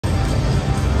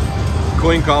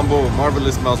Coin combo,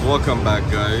 Marvelous Mouse. Welcome back,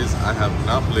 guys. I have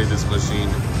not played this machine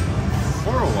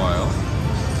for a while,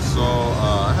 so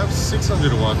I have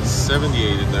 601,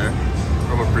 78 in there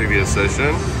from a previous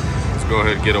session. Let's go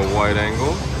ahead and get a wide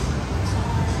angle.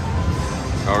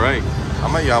 All right,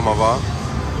 I'm at Yamava.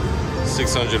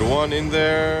 601 in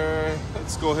there.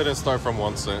 Let's go ahead and start from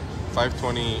 1 cent.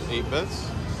 528 bets.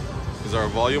 Is our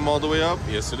volume all the way up?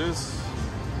 Yes, it is.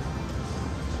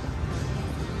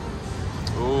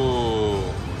 Ooh,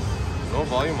 no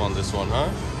volume on this one, huh?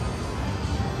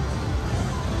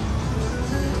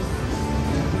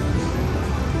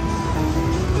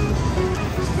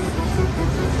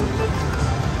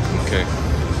 Okay,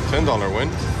 $10 win.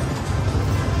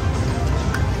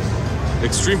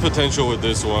 Extreme potential with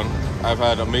this one. I've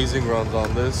had amazing runs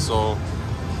on this, so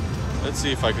let's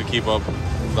see if I could keep up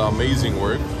the amazing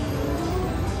work.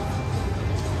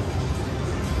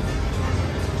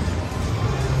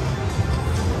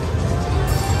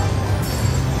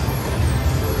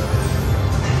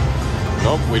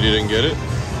 Nope, we didn't get it.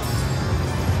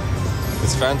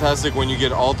 It's fantastic when you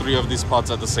get all three of these pots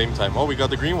at the same time. Oh, we got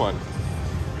the green one.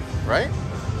 Right?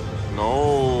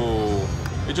 No.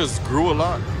 It just grew a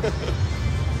lot.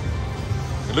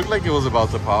 It looked like it was about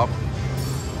to pop.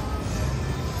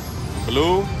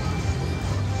 Blue.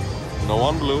 No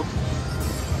one blue.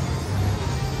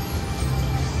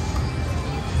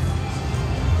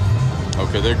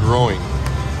 Okay, they're growing.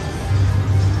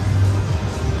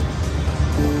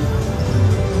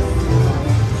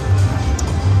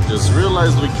 Just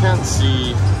realized we can't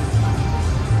see.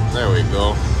 There we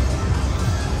go.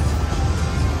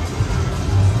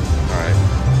 Alright.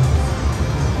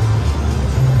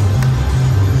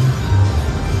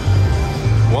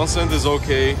 One cent is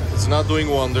okay. It's not doing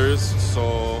wonders,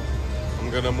 so I'm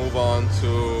gonna move on to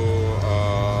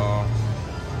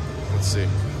let's see.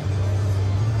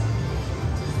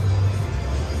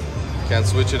 Can't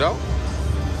switch it out?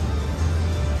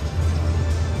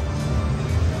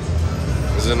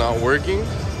 Is it not working?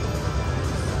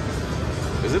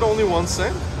 Is it only 1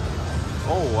 cent?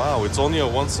 Oh wow, it's only a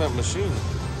 1 cent machine.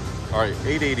 Alright,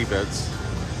 880 bets.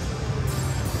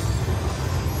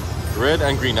 Red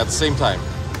and green at the same time.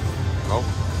 No.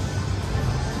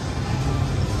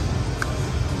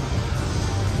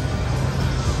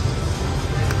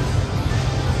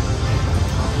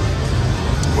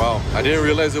 Wow, I didn't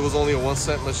realize it was only a 1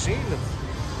 cent machine.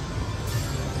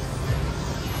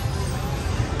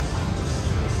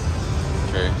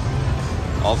 Okay,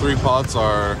 all three pots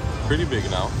are pretty big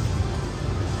now.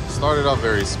 Started off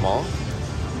very small.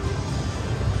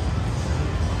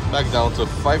 Back down to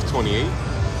 528.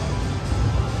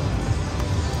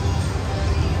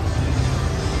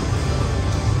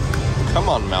 Come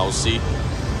on, Mousy.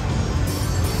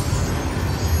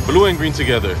 Blue and green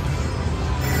together.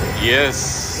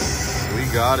 Yes, we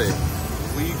got it.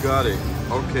 We got it.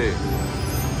 Okay.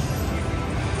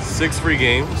 6 free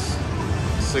games.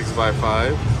 6 by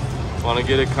 5. Want to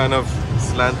get it kind of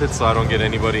slanted so I don't get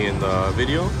anybody in the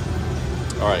video.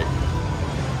 Alright,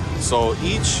 so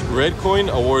each red coin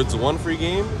awards 1 free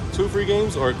game, 2 free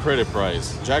games, or a credit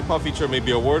prize. Jackpot feature may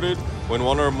be awarded when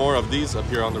 1 or more of these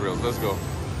appear on the reels. Let's go.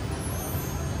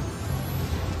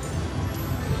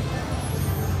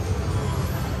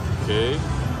 Okay,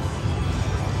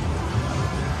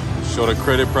 show the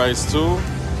credit prize too.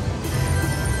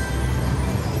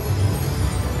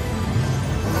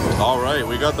 All right,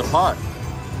 we got the pot.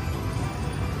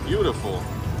 Beautiful.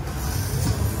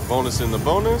 Bonus in the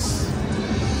bonus.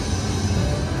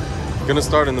 Gonna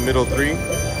start in the middle 3.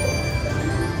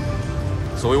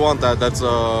 So we want that. That's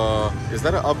is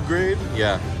that an upgrade?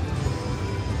 Yeah.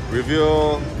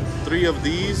 Reveal 3 of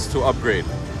these to upgrade.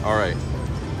 All right.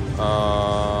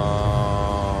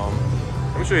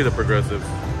 Let me show you the progressive.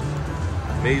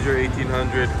 Major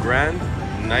 1800, grand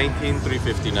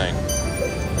 19359.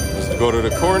 Just go to the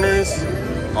corners.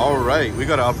 All right, we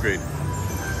got to upgrade.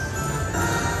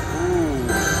 Ooh.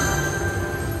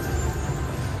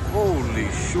 Holy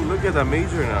shoot, look at that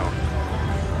major now.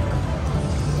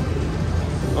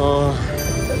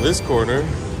 This corner.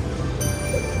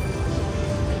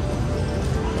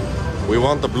 We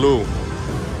want the blue.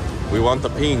 We want the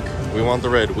pink. We want the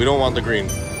red. We don't want the green.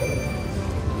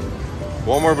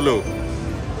 1 more blue.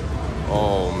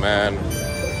 Oh man.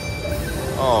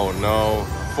 Oh no.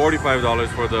 $45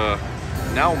 for the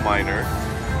now minor.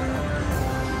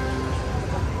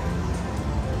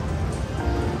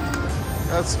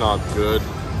 That's not good.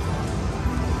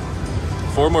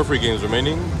 4 more free games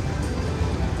remaining.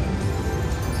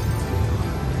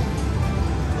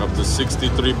 Up to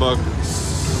 63 bucks.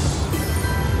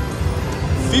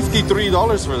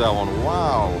 $53 for that one.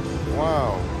 Wow.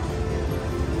 Wow.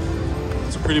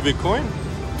 That's a pretty big coin.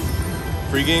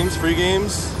 Free games,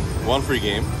 one free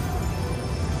game.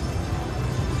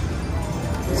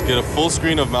 Let's get a full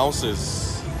screen of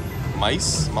mouses.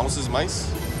 Mice? Mouses, mice?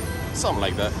 Something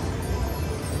like that.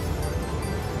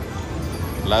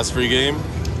 Last free game.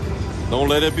 Don't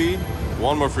let it be.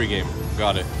 One more free game.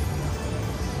 Got it.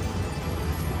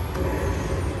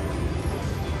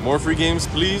 More free games,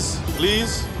 please.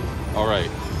 Please. All right.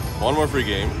 One more free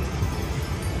game.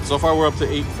 So far, we're up to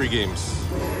 8 free games.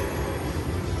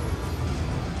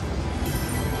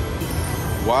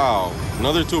 Wow.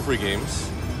 Another 2 free games.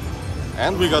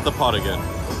 And we got the pot again.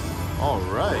 All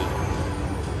right.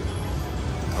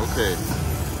 Okay.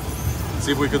 Let's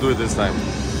see if we can do it this time.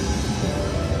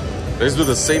 Let's do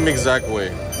the same exact way.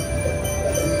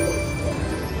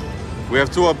 We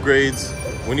have 2 upgrades.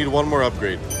 We need 1 more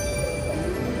upgrade.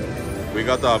 We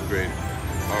got the upgrade.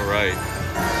 All right.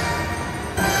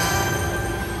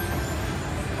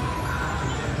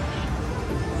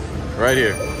 Right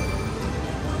here.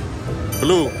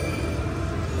 Blue.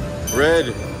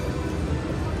 Red.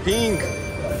 Pink.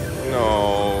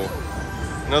 No.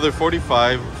 Another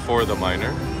 45 for the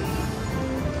minor.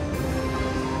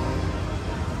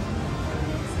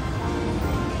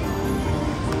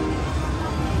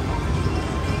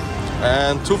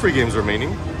 And 2 free games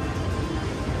remaining.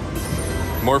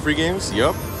 More free games?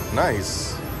 Yup.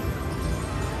 Nice.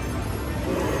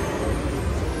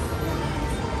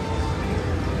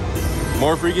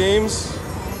 More free games.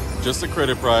 Just a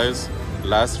credit prize.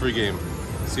 Last free game.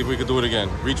 See if we can do it again.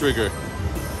 Retrigger.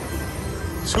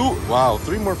 2. Wow,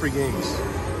 3 more free games.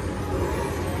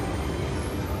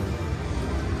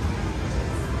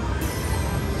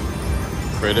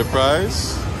 Credit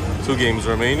prize. 2 games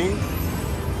remaining.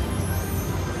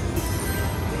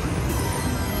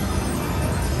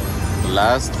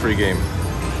 Last free game.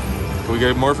 Can we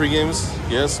get more free games?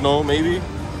 Yes, no, maybe?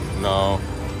 No.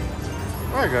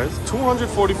 Alright guys,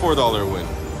 $244 win.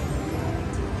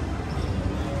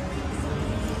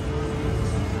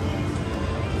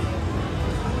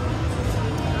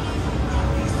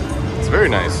 It's very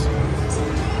nice.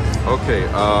 Okay,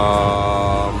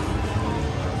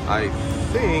 I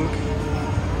think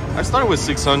I started with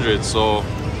 600, so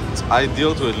it's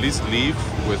ideal to at least leave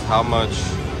with how much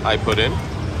I put in.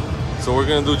 So we're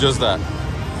gonna do just that.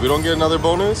 If we don't get another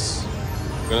bonus,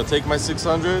 I'm gonna take my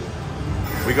 600.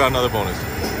 We got another bonus.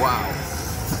 Wow.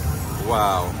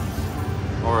 Wow.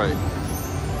 All right.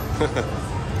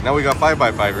 Now we got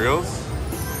 5x5 reels.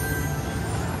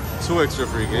 2 extra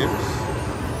free games.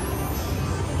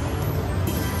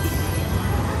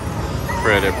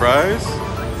 Credit prize.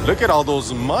 Look at all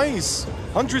those mice.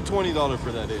 $120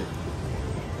 for that hit.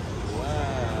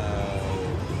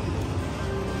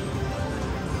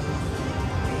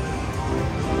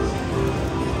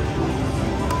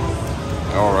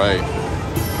 All right,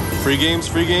 free games.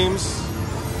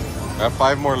 I have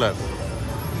 5 more left.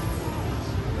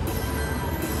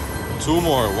 2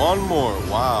 more, 1 more.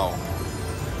 Wow.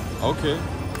 Okay.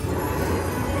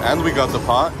 And we got the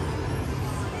pot.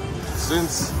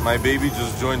 Since my baby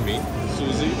just joined me,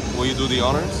 Susie, will you do the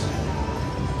honors?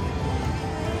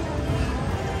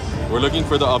 We're looking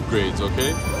for the upgrades,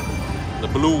 okay? The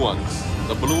blue ones,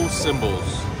 the blue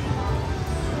symbols.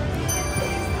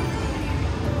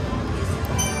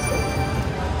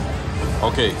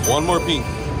 Okay, 1 more pink.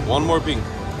 1 more pink.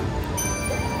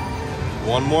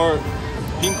 1 more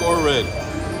pink or red.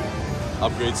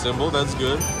 Upgrade symbol, that's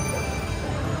good.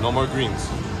 No more greens.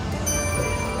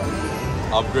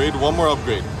 Upgrade, 1 more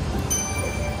upgrade.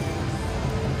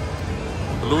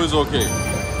 Blue is okay.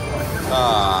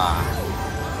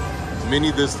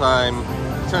 Mini this time,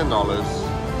 $10.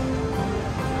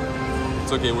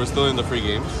 It's okay, we're still in the free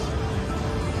games.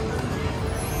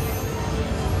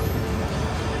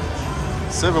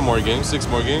 7 more games, 6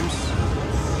 more games.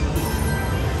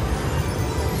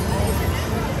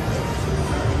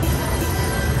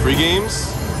 Free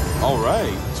games. All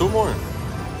right, 2 more.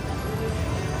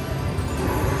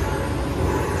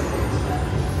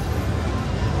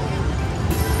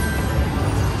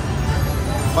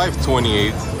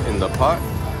 $5.28 in the pot.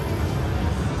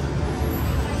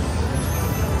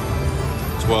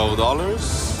 $12.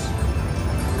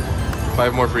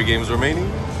 5 more free games remaining.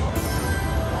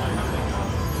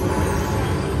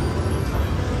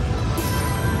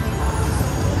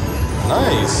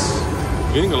 Nice.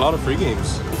 Getting a lot of free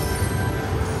games.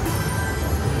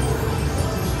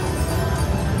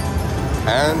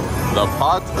 And the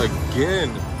pot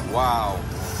again. Wow.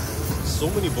 So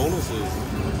many bonuses.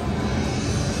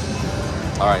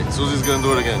 All right, Susie's gonna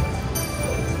do it again.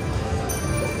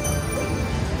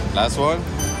 Last one.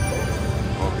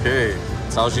 Okay,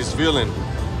 that's how she's feeling.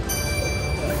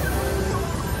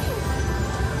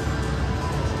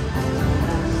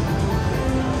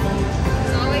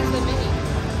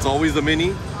 It's always the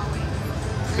mini.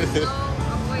 Always. There's no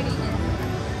avoiding it.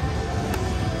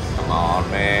 Come on,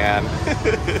 man.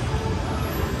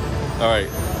 All right.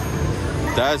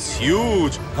 That's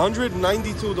huge.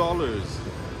 $192.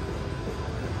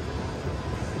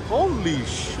 Holy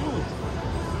shoot.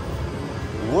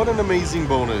 What an amazing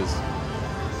bonus.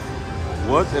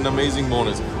 What an amazing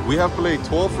bonus. We have played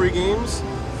 12 free games.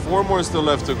 4 more still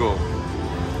left to go.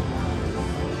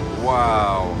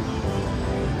 Wow.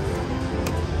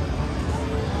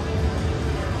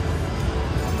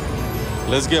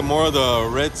 Let's get more of the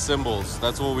red symbols.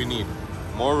 That's what we need.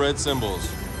 More red symbols.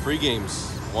 Free games.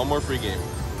 One more free game.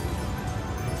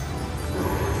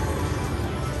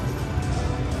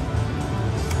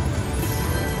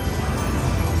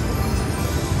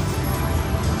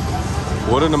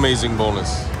 What an amazing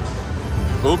bonus.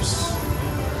 Oops.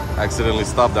 Accidentally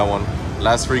stopped that one.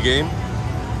 Last free game.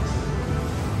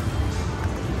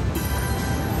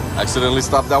 Accidentally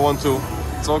stopped that one too.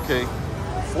 It's okay.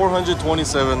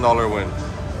 $427 win.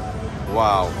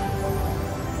 Wow.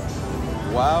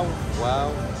 Wow,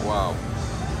 wow, wow.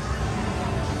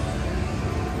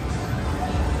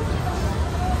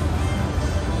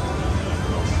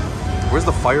 Where's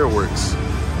the fireworks?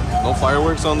 No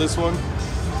fireworks on this one?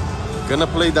 Gonna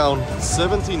play down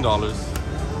 $17.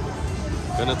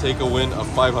 Gonna take a win of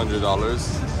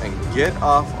 $500 and get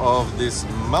off of this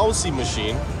mousy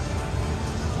machine.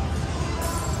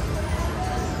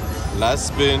 Last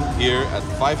spin here at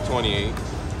 528.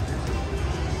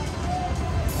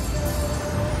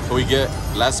 Can we get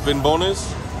last spin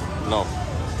bonus? No.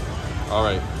 All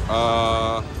right.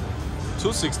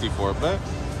 264 bet.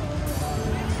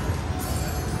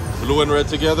 Blue and red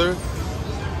together?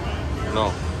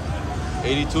 No.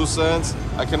 82 cents.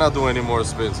 I cannot do any more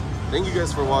spins. Thank you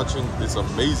guys for watching this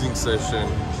amazing session.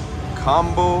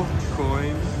 Combo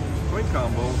coin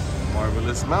combo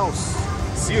marvelous mouse.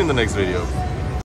 See you in the next video.